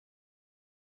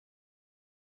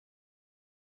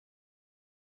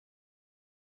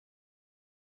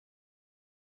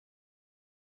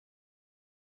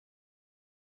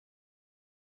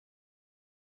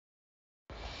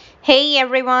Hey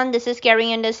everyone, this is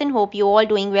Carrie Anderson. Hope you all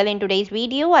doing well. In today's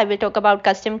video, I will talk about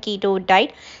custom keto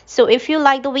diet. So if you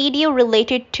like the video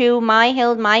related to my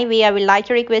health, my way, I would like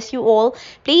to request you all,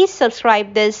 please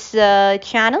subscribe this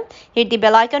channel, hit the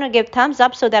bell icon or give thumbs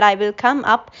up so that I will come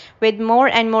up with more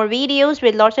and more videos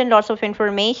with lots and lots of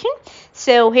information.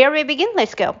 So here we begin.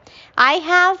 Let's go. I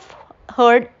have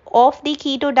heard of the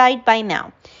keto diet by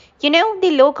now. You know,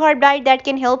 the low carb diet that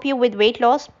can help you with weight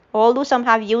loss. Although some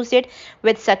have used it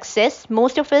with success,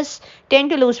 most of us tend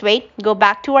to lose weight, go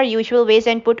back to our usual ways,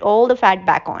 and put all the fat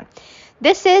back on.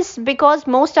 This is because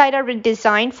most diets are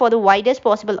designed for the widest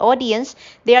possible audience.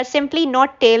 They are simply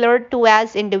not tailored to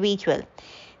as individual.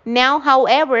 Now,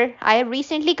 however, I have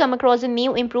recently come across a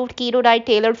new improved keto diet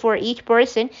tailored for each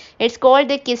person. It's called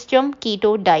the Custom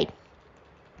Keto Diet.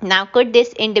 Now, could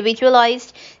this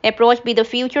individualized approach be the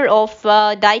future of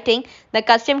dieting? The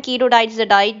custom keto diet is a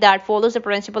diet that follows the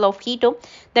principle of keto.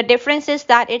 The difference is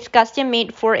that it's custom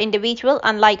made for individual,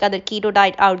 unlike other keto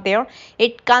diet out there.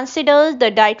 It considers the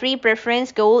dietary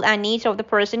preference, goal, and needs of the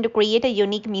person to create a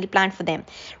unique meal plan for them.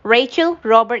 Rachel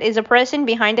Robert is a person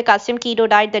behind the custom keto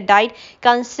diet. The diet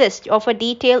consists of a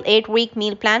detailed 8-week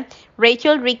meal plan.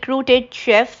 Rachel recruited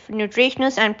chef,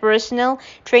 nutritionist, and personal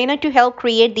trainer to help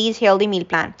create these healthy meal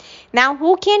plans. Now,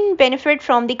 who can benefit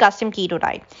from the custom keto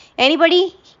diet?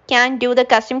 Anybody can do the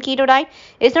custom keto diet.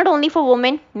 It's not only for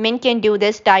women, men can do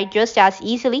this diet just as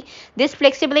easily. This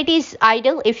flexibility is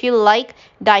ideal if you like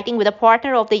dieting with a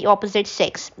partner of the opposite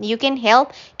sex. You can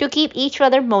help to keep each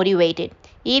other motivated.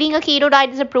 Eating a keto diet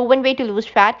is a proven way to lose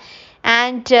fat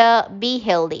and be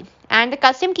healthy. And the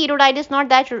custom keto diet is not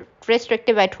that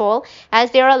restrictive at all,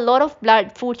 as there are a lot of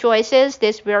blood food choices.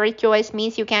 This very choice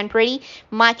means you can pretty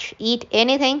much eat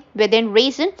anything within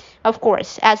reason. Of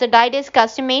course, as a diet is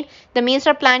custom made, the meals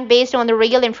are planned based on the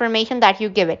real information that you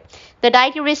give it. The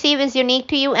diet you receive is unique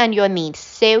to you and your needs,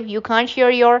 so you can't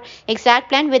share your exact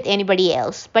plan with anybody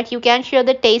else, but you can share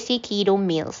the tasty keto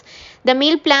meals. The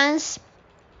meal plans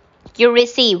you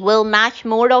receive will match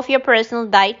more of your personal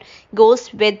diet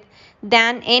goals with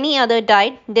than any other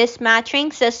diet. This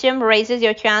matching system raises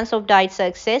your chance of diet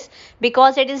success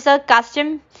because it is a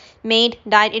custom made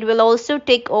diet. It will also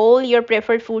tick all your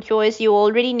preferred food choice. You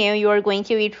already know you are going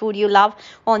to eat food you love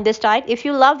on this diet. If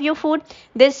you love your food,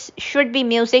 this should be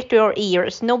music to your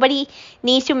ears. Nobody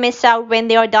needs to miss out when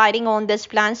they are dieting on this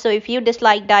plan. So if you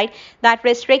dislike diet that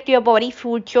restrict your body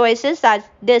food choices, that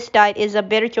this diet is a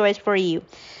better choice for you.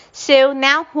 So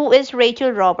now, who is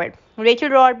Rachel Robert? Rachel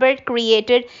Robert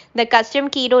created the custom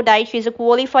keto diet. She's a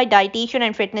qualified dietitian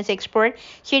and fitness expert.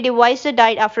 She devised the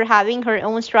diet after having her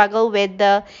own struggle with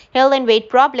the health and weight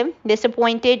problem.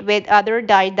 Disappointed with other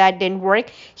diet that didn't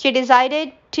work, she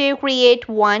decided to create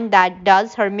one that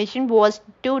does. Her mission was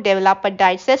to develop a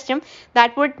diet system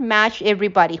that would match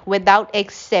everybody without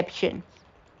exception.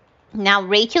 Now,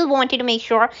 Rachel wanted to make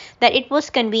sure that it was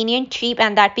convenient, cheap,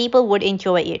 and that people would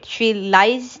enjoy it. She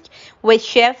liaised with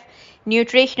chefs,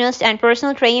 nutritionists, and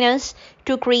personal trainers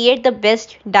to create the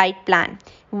best diet plan.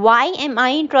 Why am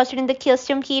I interested in the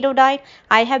custom keto diet?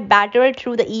 I have battled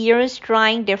through the years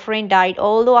trying different diet.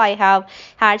 Although I have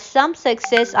had some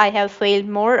success, I have failed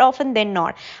more often than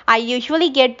not. I usually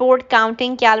get bored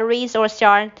counting calories or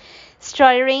start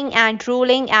staring and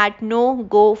drooling at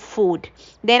no-go food.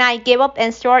 Then I give up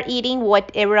and start eating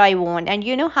whatever I want. And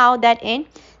you know how that ends?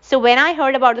 So when I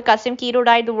heard about the custom keto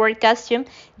diet, the word custom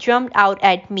jumped out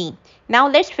at me. Now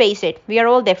let's face it, we are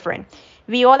all different.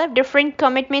 We all have different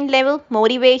commitment level,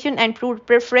 motivation, and food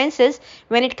preferences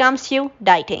when it comes to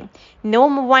dieting. No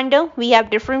wonder we have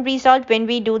different results when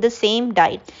we do the same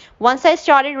diet. Once I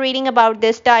started reading about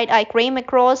this diet, I came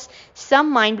across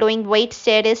some mind-blowing weight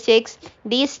statistics.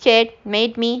 These stats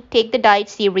made me take the diet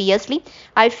seriously.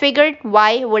 I figured,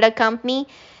 why would a company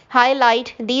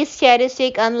highlight these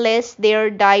statistics unless their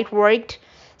diet worked?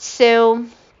 So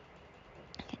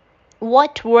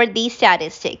what were these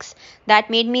statistics?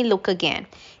 That made me look again.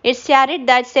 It stated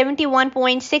that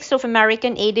 71.6% of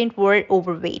American adults were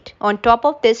overweight. On top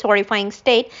of this horrifying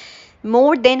state,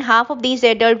 more than half of these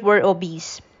adults were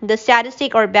obese. The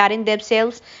statistics are bad in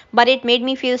themselves, but it made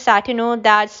me feel sad to know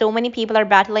that so many people are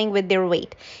battling with their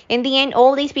weight. In the end,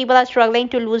 all these people are struggling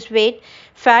to lose weight,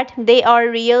 fat. They are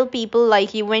real people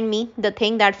like you and me. The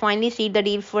thing that finally sealed the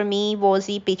deal for me was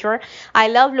the picture. I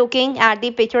love looking at the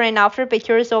picture and after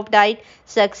pictures of diet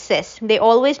success. They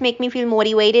always make me feel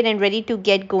motivated and ready to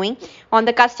get going. On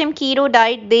the custom keto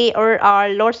diet, there are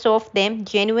lots of them,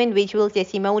 genuine visual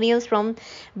testimonials from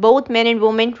both men and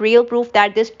women, real proof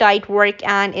that this diet works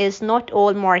and is not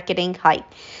all marketing hype.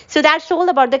 So that's all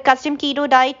about the custom keto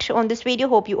diet on this video.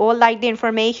 Hope you all like the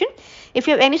information. If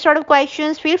you have any sort of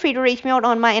questions, feel free to reach me out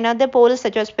on my another posts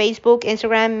such as Facebook,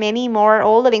 Instagram, many more.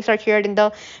 All the links are shared in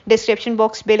the description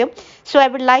box below. So I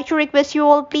would like to request you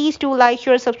all, please do like,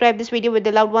 share, subscribe this video with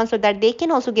the loved ones so that they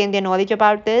can also gain their knowledge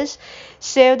about this.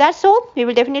 So that's all. We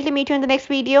will definitely meet you in the next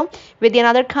video with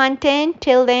another content.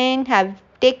 Till then,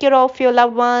 take care of your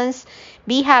loved ones.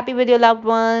 Be happy with your loved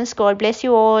ones. God bless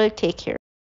you all. Take care.